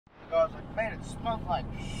ago. I was like, man, it smells like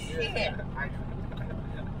shit. I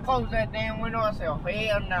closed that damn window. I said, oh,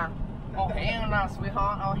 hell nah. Oh, hell nah,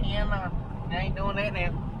 sweetheart. Oh, hell nah. I ain't doing that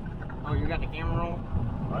now. Oh, you got the camera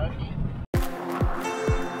on? Well, shit.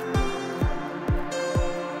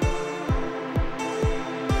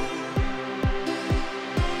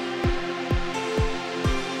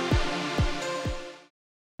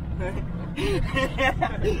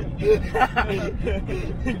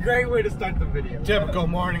 Great way to start the video. Typical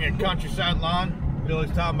morning at Countryside Lawn.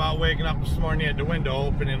 Billy's talking about waking up this morning. He had the window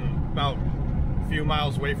open, and about a few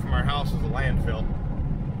miles away from our house is a landfill.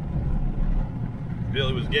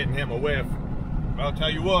 Billy was getting him a whiff. I'll tell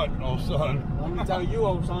you what, old son. Let me tell you,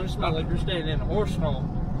 old son, it smells like you're standing in a horse stall.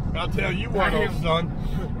 I'll tell you what, old son.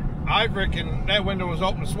 I reckon that window was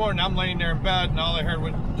open this morning. I'm laying there in bed, and all I heard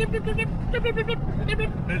was dip, dip, dip, dip, dip, dip,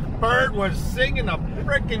 dip. This bird was singing a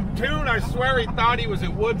freaking tune. I swear he thought he was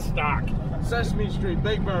at Woodstock. Sesame Street,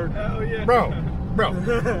 Big Bird. Oh yeah. Bro.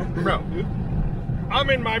 I'm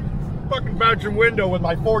in my fucking bedroom window with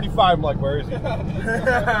my 45. I'm like, where is he?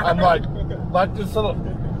 I'm like, let this little,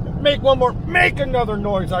 make another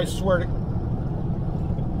noise. I swear to.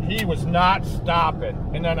 He was not stopping.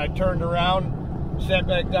 And then I turned around, sat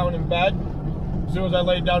back down in bed. As soon as I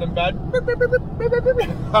laid down in bed,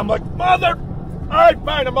 I'm like, mother! All right,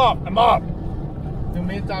 fine, I'm up. I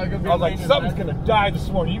was like, something's gonna die this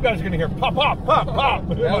morning. You guys are gonna hear pop, pop, pop, pop.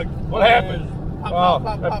 Like, what happened? Oh,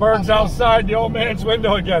 that bird's outside the old man's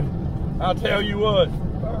window again. I'll tell you what.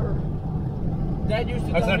 Dad used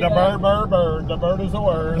to I said, the bird, the bird is a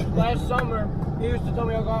word. Last summer, he used to tell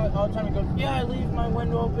me all the time, he goes, yeah, I leave my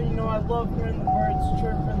window open, you know, I love hearing the birds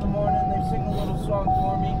chirp in the morning, they sing a little song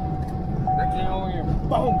for me. Next thing you hear,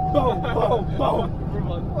 boom, boom, boom,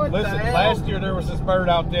 boom. Listen, last year there was this bird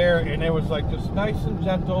out there, and it was like just nice and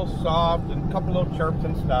gentle, soft, and a couple of chirps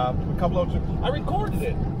and stuff. I recorded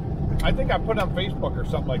it. I think I put it on Facebook or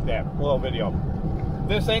something like that, a little video.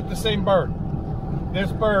 This ain't the same bird.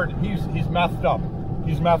 This bird, he's methed up.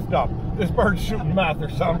 He's methed up. This bird's shooting meth or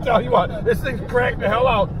something. Tell you what, this thing's cracked the hell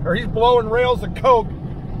out, or he's blowing rails of coke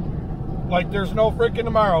like there's no freaking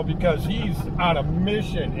tomorrow, because he's on a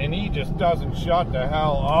mission and he just doesn't shut the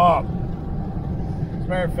hell up. As a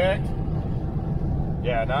matter of fact,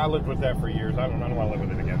 yeah, now I lived with that for years. I don't want to live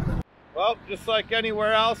with it again. Well, just like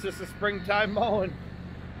anywhere else, this is springtime mowing,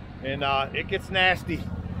 and it gets nasty.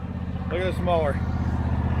 Look at this mower.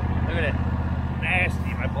 Look at it. Nasty.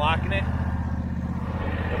 Am I blocking it?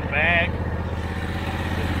 The bag.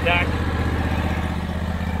 The deck.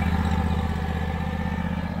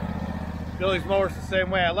 Billy's mower's the same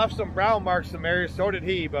way. I left some brown marks in some areas, so did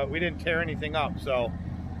he, but we didn't tear anything up. So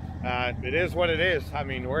it is what it is. I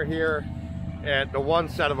mean, we're here at the one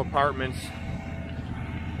set of apartments,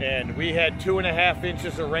 and we had 2.5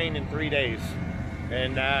 inches of rain in 3 days.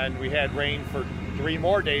 And we had rain for 3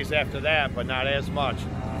 more days after that, but not as much.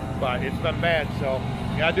 But it's been bad, so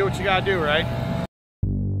you gotta do what you gotta do, right?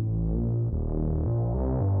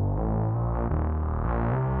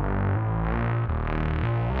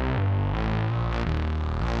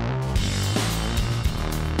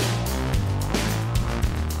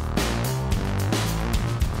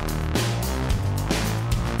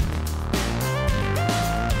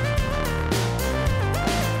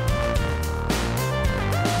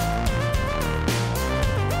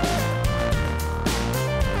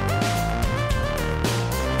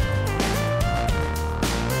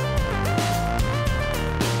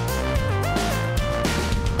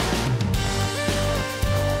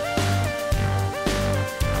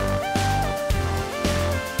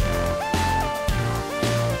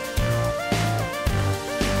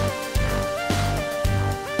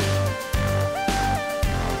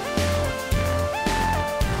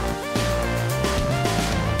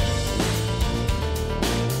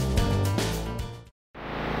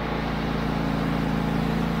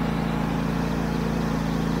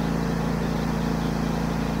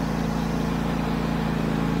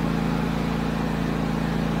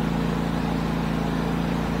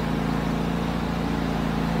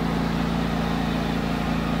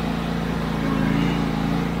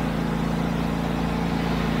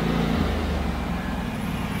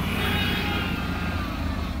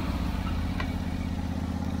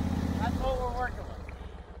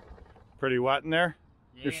 Pretty wet in there?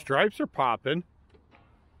 Yeah. Your stripes are popping.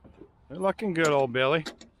 They're looking good, old Billy.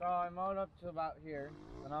 So I mowed up to about here,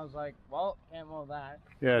 and I was like, well, can't mow that.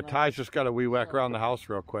 Yeah, Ty's just got a wee whack around the house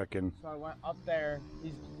real quick. And so I went up there.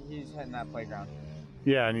 He's hitting that playground.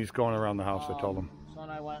 Yeah, and he's going around the house, I told him. So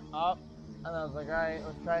then I went up, and I was like, all right,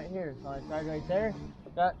 let's try it here. So I tried right there.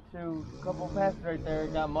 Got to a couple passes right there,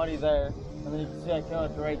 got muddy there. And then you can see I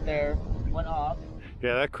killed it right there. Went up.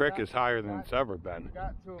 Yeah, that creek is higher than it's ever been.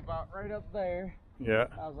 Got to about right up there. Yeah.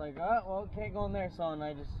 I was like, oh, well, can't go in there, so and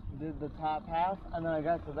I just did the top half, and then I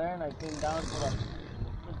got to there, and I came down to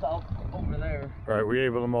the up over there. All right, were you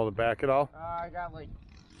able to mow the back at all? I got like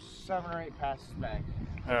 7 or 8 passes back.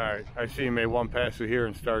 All right, I see you made one pass through here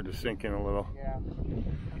and started to sink in a little. Yeah.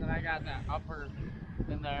 And then I got that upper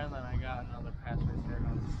in there, and then I got another pass right there.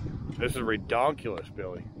 This is redonkulous,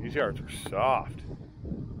 Billy. These yards are soft.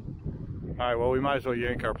 All right, well, we might as well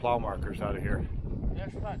yank our plow markers out of here. Yeah,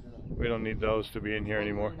 it's fine. We don't need those to be in here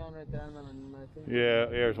anymore. Yeah,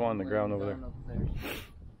 there's one on the ground over there.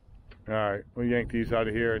 All right, we'll yank these out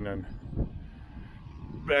of here and then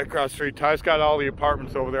back across the street. Ty's got all the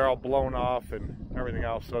apartments over there all blown off and everything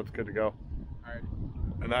else, so it's good to go. All right.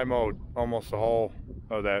 And I mowed almost the whole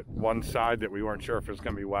of that one side that we weren't sure if it was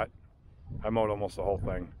going to be wet. I mowed almost the whole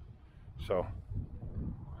thing. So, all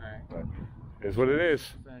right. But it is what it is.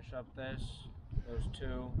 Finish up this. Those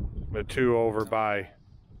 2. The 2 over by.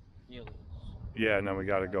 Heelys. Yeah, and then we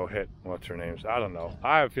got to go hit, what's her name? I don't know.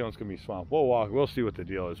 I have a feeling it's going to be Swamp. We'll walk. We'll see what the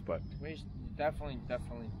deal is, but. Definitely.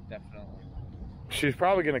 She's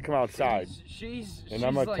probably going to come outside. She's and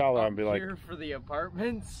I'm going to tell her and be like. Here for the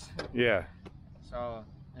apartments. Yeah. So,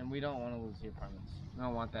 and we don't want to lose the apartments. We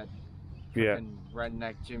don't want that freaking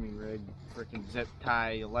redneck Jimmy rig, freaking zip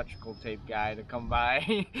tie electrical tape guy to come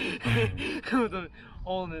by with a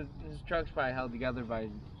hole in his truck's probably held together by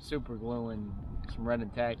super glue and some red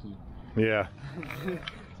and tacky. Yeah.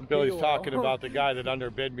 Billy's talking about the guy that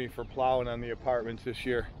underbid me for plowing on the apartments this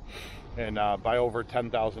year. And by over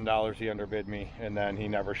 $10,000 he underbid me, and then he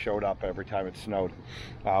never showed up every time it snowed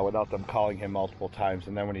without them calling him multiple times,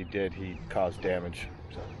 and then when he did, he caused damage.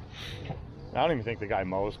 So, I don't even think the guy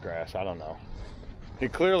mows grass. I don't know. He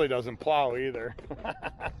clearly doesn't plow either.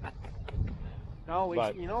 No,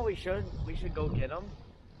 you know what we should? We should go get him.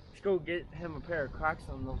 We should go get him a pair of Crocs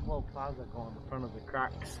on those little plows that go on the front of the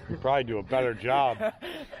Crocs. He'd probably do a better job.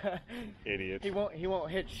 Idiot. He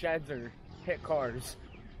won't hit sheds or hit cars.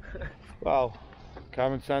 Well,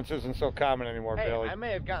 common sense isn't so common anymore, hey, Billy. I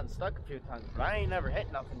may have gotten stuck a few times, but I ain't never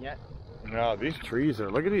hit nothing yet. No, these trees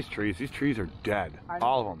are, look at these trees. These trees are dead.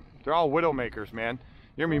 All of them. They're all widowmakers, man.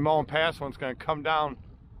 You're going to be mowing past one's going to come down.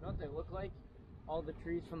 You know what they look like? All the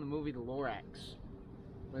trees from the movie The Lorax.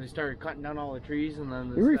 When they started cutting down all the trees and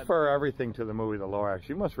then... You refer everything to the movie The Lorax.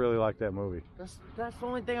 You must really like that movie. That's the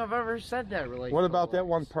only thing I've ever said that relates. What about that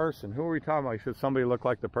one person? Who are we talking about? You said somebody looked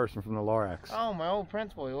like the person from The Lorax. Oh, my old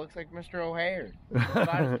principal. He looks like Mr. O'Hare. He's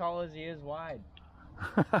about as tall as he is wide.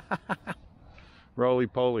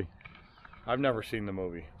 Roly-poly. I've never seen the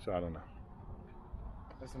movie, so I don't know.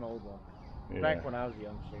 That's an old one. Yeah. Back when I was a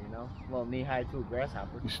youngster, you know? A little knee-high to a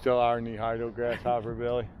grasshopper. You still are knee-high to a grasshopper,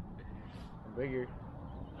 Billy? I'm bigger.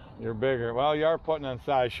 You're bigger. Well, you are putting on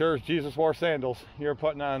size. Sure as Jesus wore sandals, you're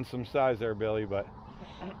putting on some size there, Billy, but...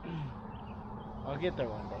 I'll get there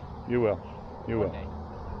one day. You will. You will. Day.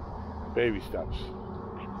 Baby steps.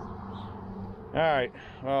 All right.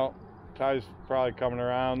 Well, Ty's probably coming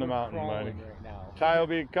around the mountain, buddy. Right now. Ty will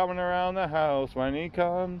be coming around the house when he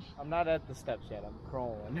comes. I'm not at the steps yet. I'm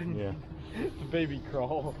crawling. Yeah. Baby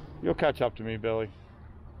crawl. You'll catch up to me, Billy,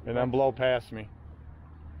 and then blow past me.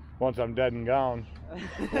 Once I'm dead and gone.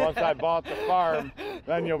 Once I bought the farm,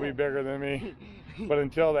 then you'll be bigger than me. But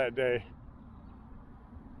until that day.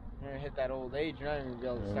 You're going to hit that old age, you're not even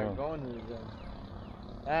going to be able to start going to the gym.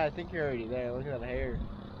 I think you're already there. Look at that hair.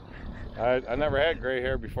 I never had gray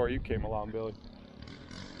hair before you came along, Billy.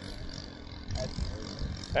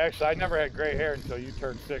 Actually, I never had gray hair until you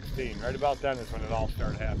turned 16. Right about then is when it all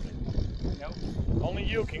started happening. Yep. Only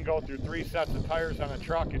you can go through 3 sets of tires on a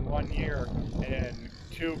truck in 1 year and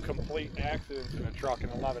 2 complete accidents in a truck in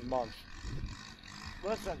 11 months.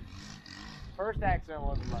 Listen, first accident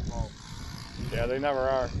wasn't my fault. Yeah, they never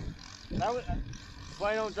are. That's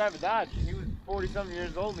why I don't drive a Dodge. He was 40-something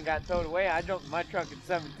years old and got towed away. I jumped in my truck at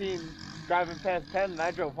 17, driving past 10, and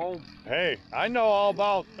I drove home. Hey, I know all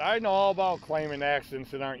about claiming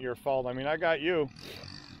accidents that aren't your fault. I mean, I got you.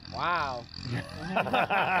 Wow.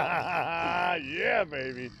 Yeah,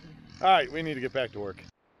 baby. All right, we need to get back to work.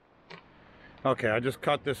 Okay, I just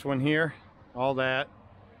cut this one here, all that,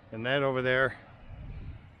 and that over there.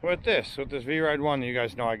 With this V-Ride 1 that you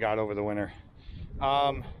guys know I got over the winter.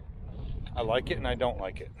 I like it and I don't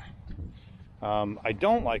like it. I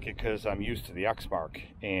don't like it because I'm used to the X-Mark,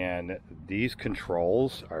 and these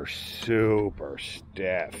controls are super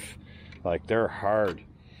stiff. Like, they're hard.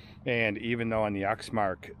 And even though on the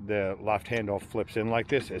X-Mark the left handle flips in like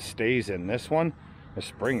this, it stays in this one. The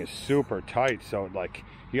spring is super tight, so like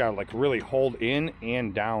you gotta like really hold in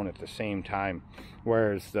and down at the same time.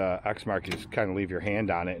 Whereas the Exmark, you just kind of leave your hand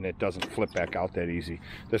on it and it doesn't flip back out that easy.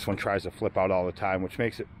 This one tries to flip out all the time, which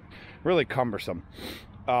makes it really cumbersome.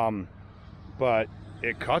 But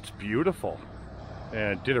it cuts beautiful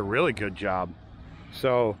and it did a really good job.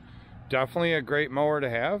 So definitely a great mower to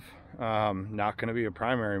have. Not going to be a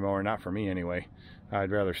primary mower, not for me anyway.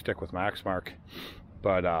 I'd rather stick with my Exmark.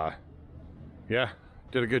 But yeah,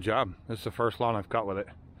 did a good job. This is the first lawn I've cut with it.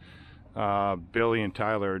 Billy and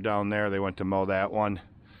Tyler are down there. They went to mow that one.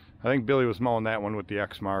 I think Billy was mowing that one with the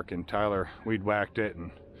Exmark, and Tyler weed whacked it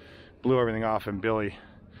and blew everything off, and Billy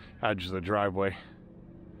edged the driveway.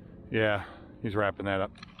 Yeah, he's wrapping that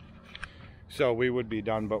up. So we would be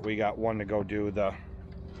done, but we got one to go do.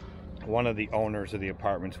 One of the owners of the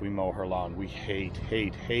apartments, we mow her lawn. We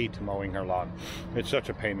hate mowing her lawn. It's such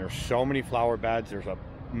a pain. There's so many flower beds. There's a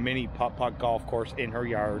mini putt-putt golf course in her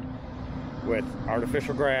yard with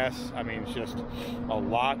artificial grass. I mean, it's just a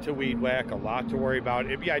lot to weed whack, a lot to worry about.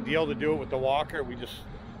 It'd be ideal to do it with the walker. We just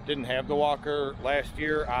didn't have the walker last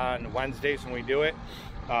year on Wednesdays when we do it.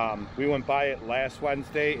 We went by it last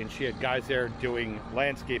Wednesday and she had guys there doing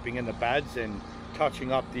landscaping in the beds and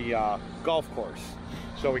touching up the golf course.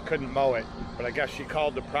 So we couldn't mow it, but I guess she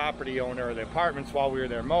called the property owner of the apartments while we were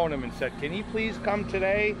there mowing them and said, can you please come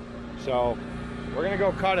today? So we're gonna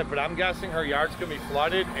go cut it, but I'm guessing her yard's gonna be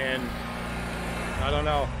flooded, and I don't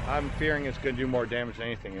know, I'm fearing it's gonna do more damage than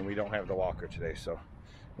anything, and we don't have the walker today, so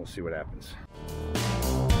we'll see what happens.